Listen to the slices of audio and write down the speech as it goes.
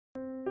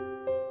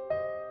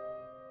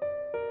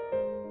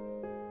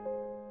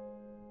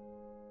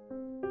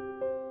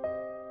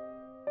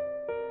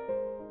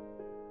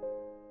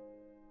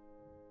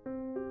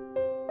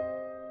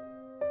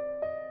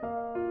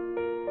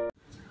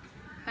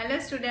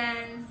Hello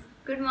students,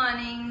 good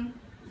morning.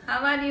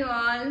 How are you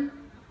all?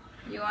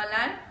 You all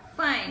are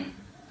fine.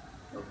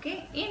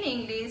 Okay, in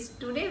English,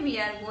 today we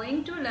are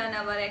going to learn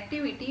our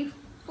activity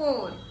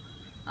 4,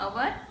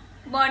 our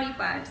body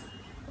parts.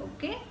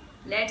 Okay,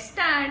 let's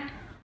start.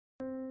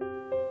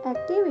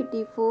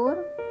 Activity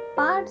 4,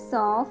 Parts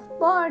of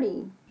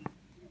Body.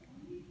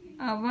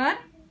 Our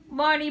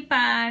body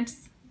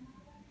parts.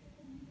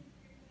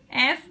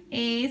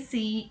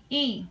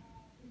 FACE.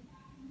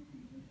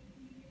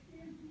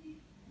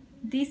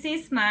 This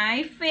is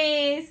my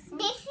face.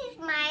 This is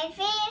my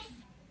face.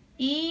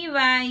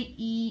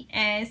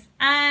 EYES,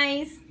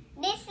 eyes.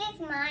 This is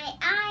my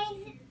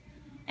eyes.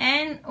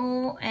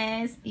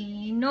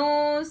 NOSE,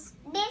 nose.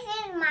 This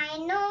is my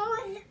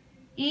nose.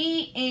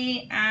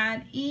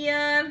 EAR,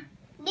 ear.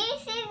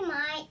 This is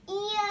my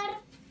ear.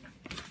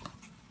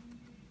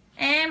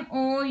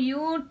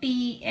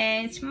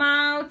 MOUTH,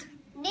 mouth.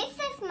 This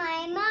is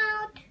my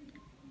mouth.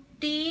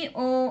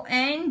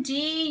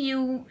 TONGUE,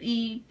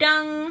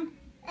 tongue.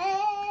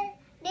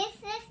 This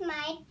is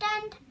my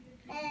tongue.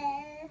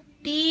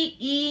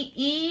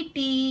 TEETH,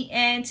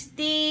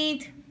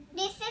 teeth.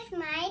 This is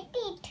my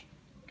teeth.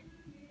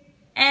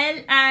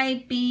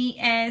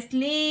 LIPS,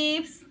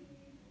 lips.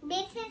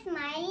 This is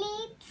my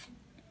lips.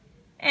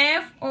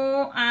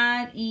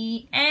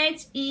 FOREHEAD,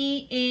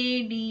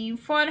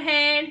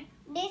 forehead.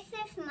 This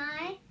is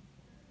my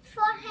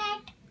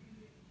forehead.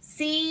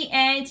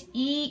 CHEEKS,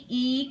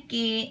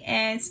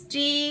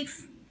 cheeks.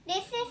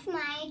 This is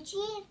my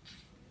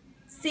cheeks.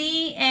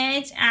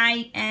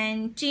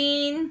 CHIN,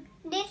 chin.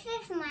 This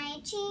is my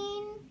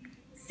chin.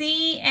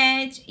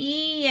 CHEST,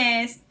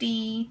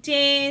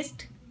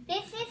 chest.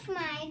 This is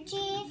my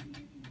chest.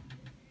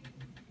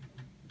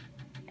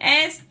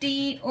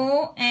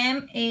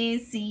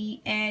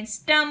 STOMACH,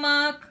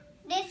 stomach.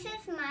 This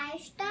is my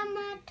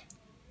stomach.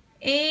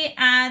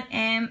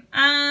 ARM,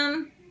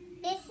 arm.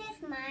 This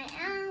is my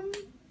arm.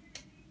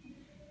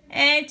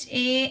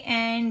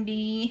 HAND,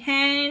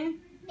 hand.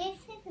 This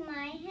is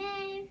my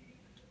hand.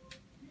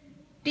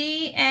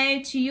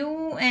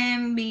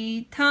 THUMB,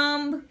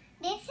 thumb.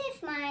 This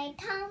is my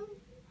thumb.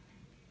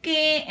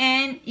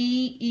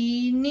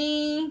 KNEE,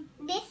 knee.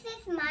 This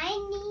is my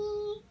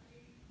knee.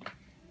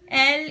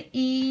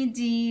 LEG,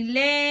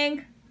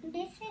 leg.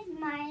 This is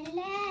my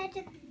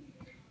leg.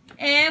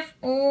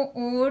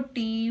 FOOT,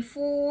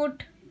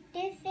 foot.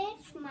 This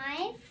is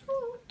my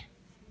foot.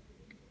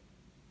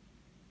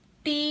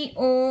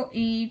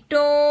 TOE,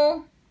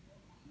 toe.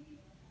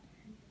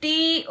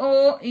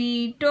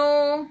 TOE,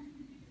 toe.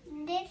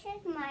 This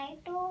is my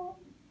toe.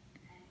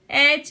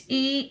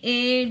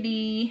 HEAD,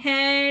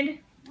 head.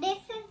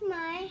 This is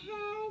my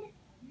head.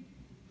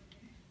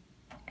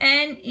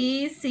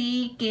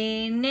 NECK,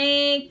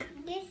 neck.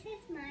 This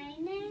is my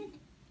neck.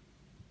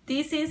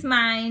 This is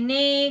my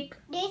neck.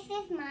 This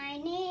is my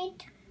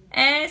neck.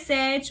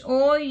 SHOULDERS,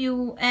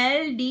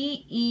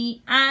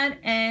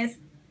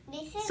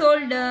 This is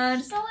shoulders.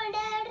 my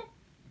shoulder.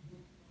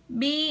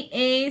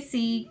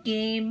 BACK,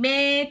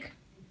 back.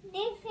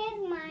 This is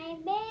my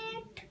back.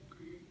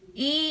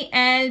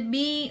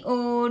 ELBOW,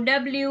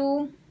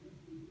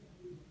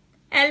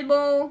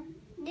 elbow.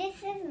 This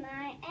is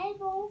my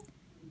elbow.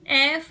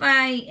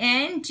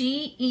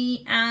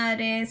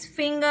 FINGERS,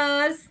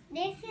 fingers.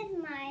 This is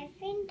my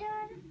finger.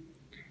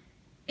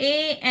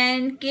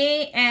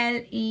 ANKLE,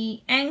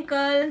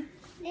 ankle.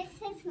 This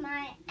is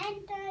my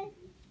ankle.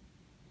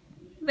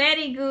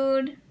 Very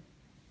good.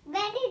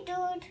 Very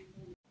good.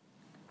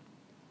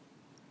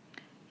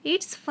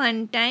 It's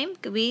fun time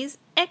quiz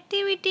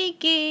activity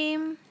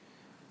game.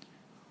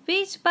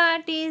 Which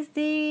part is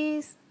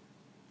this?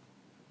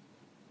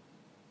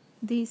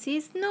 This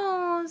is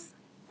nose.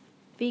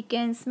 We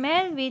can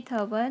smell with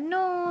our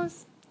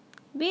nose.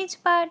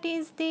 Which part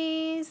is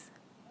this?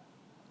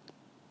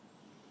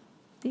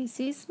 This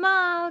is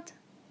mouth.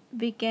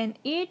 We can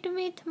eat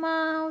with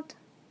mouth.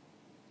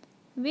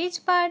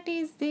 Which part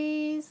is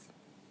this?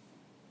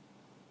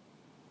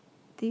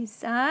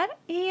 These are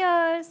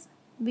ears.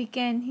 We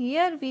can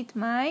hear with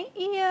my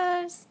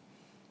ears.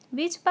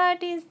 Which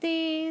part is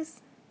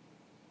this?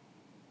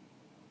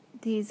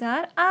 These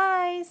are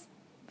eyes.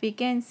 We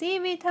can see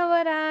with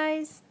our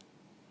eyes.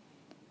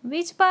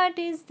 Which part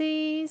is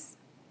this?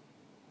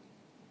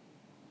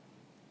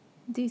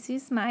 This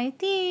is my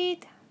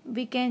teeth.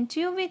 We can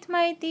chew with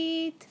my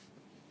teeth.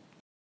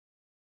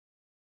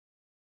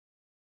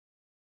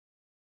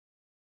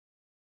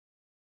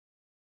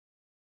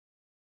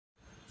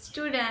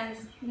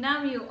 Students,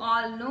 now you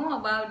all know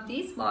about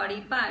these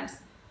body parts.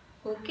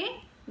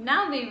 Okay,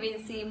 now we will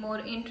see more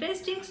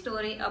interesting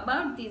story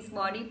about these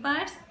body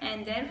parts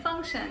and their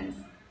functions.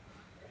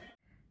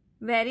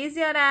 Where is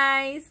your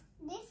eyes?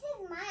 This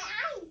is my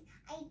eyes.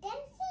 I can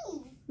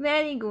see.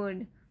 Very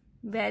good.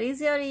 Where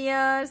is your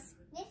ears?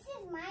 This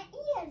is my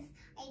ears.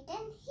 I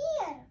can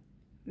hear.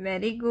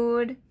 Very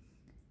good.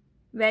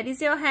 Where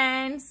is your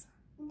hands?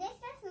 This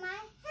is my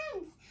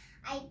hands.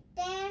 I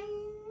can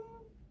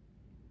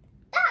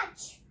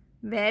touch.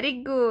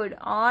 Very good.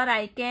 Or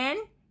I can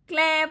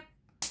clap.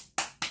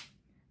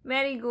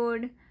 Very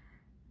good.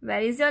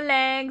 Where is your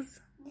legs?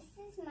 This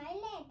is my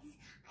legs.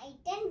 I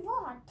can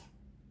what?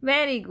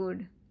 Very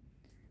good.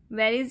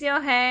 Where is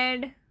your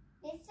head?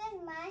 This is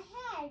my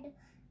head.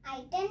 I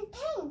can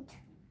think.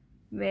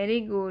 Very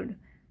good.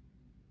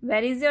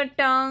 Where is your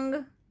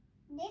tongue?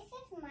 This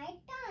is my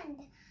tongue.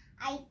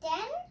 I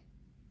can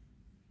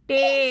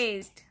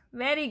Taste.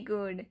 Very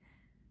good.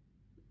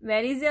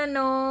 Where is your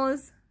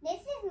nose?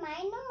 This is my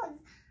nose.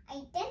 I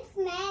can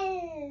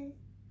smell.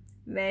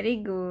 Very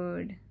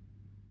good.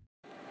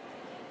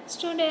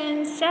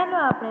 Students ચાલો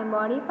આપણે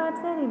body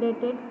પાર્ટ્સને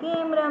related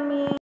game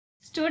રમીએ.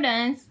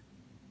 Students,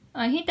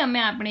 અહીં તમે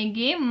આપણે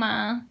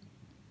ગેમમાં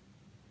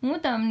હું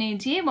તમને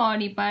જે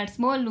બોડી પાર્ટ્સ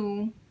બોલું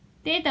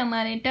તે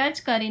તમારે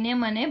ટચ કરીને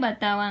મને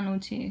બતાવવાનું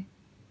છે.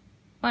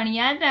 પણ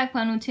યાદ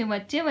રાખવાનું છે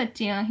વચ્ચે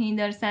વચ્ચે અહીં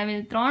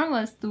દર્શાવેલ 3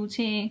 વસ્તુ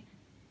છે,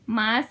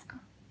 માસ્ક,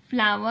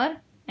 ફ્લાવર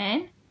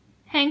એન્ડ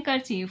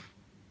હેન્કરચીફ.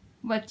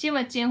 વચ્ચે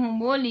વચ્ચે હું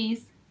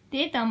બોલીશ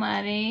તે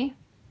તમારે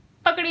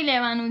પકડી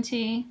લેવાનું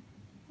છે.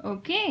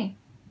 Okay,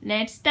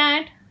 let's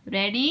start.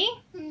 Ready?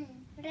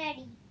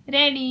 Ready.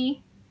 Ready.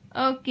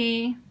 Okay.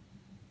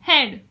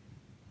 Head,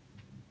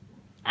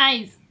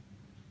 eyes,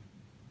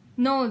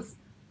 nose,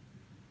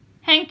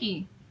 hanky.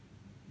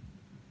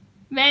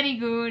 Very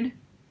good.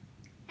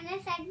 અને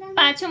સાઈડમાં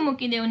પાછું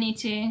મૂકી દેવું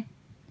નીચે.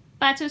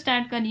 પાછું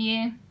સ્ટાર્ટ કરીએ.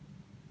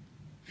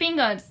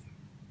 Fingers,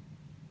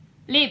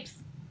 lips,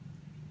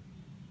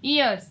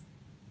 years,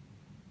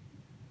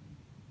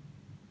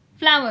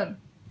 flower.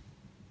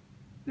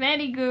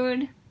 Very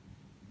good.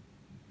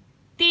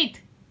 teeth,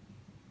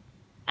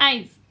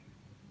 eyes,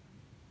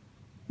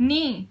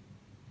 knee,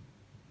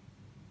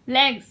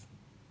 legs,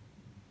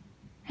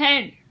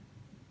 head,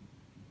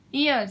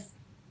 ears,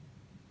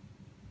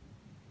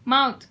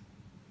 mouth,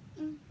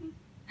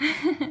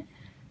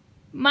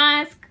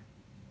 mask.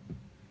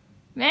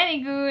 Very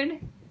good.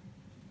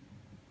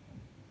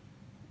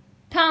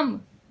 Thumb,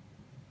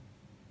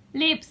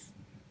 lips,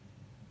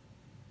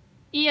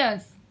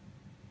 ears,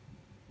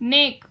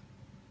 neck,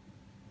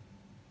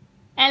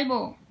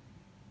 elbow,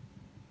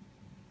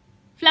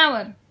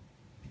 flower.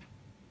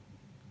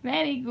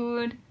 Very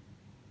good.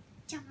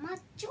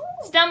 ચમચું.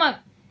 Stomach,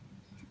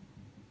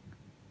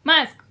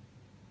 mask.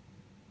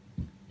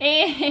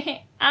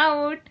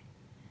 Out.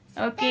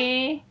 Okay.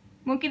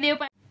 મૂકી દેવ.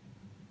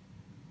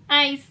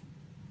 Eyes,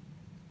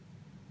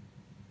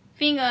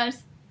 fingers,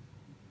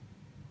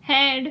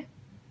 head,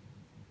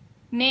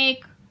 neck,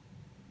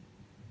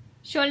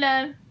 shoulder,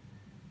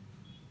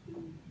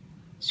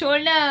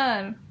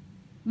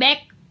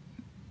 back,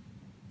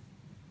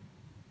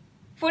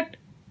 foot,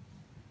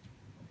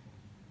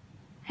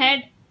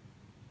 head,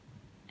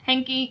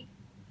 hanky.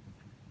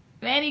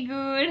 Very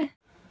good.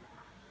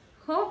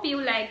 Hope you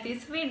like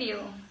this video.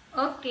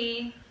 Okay,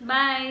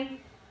 bye.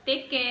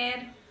 Take care.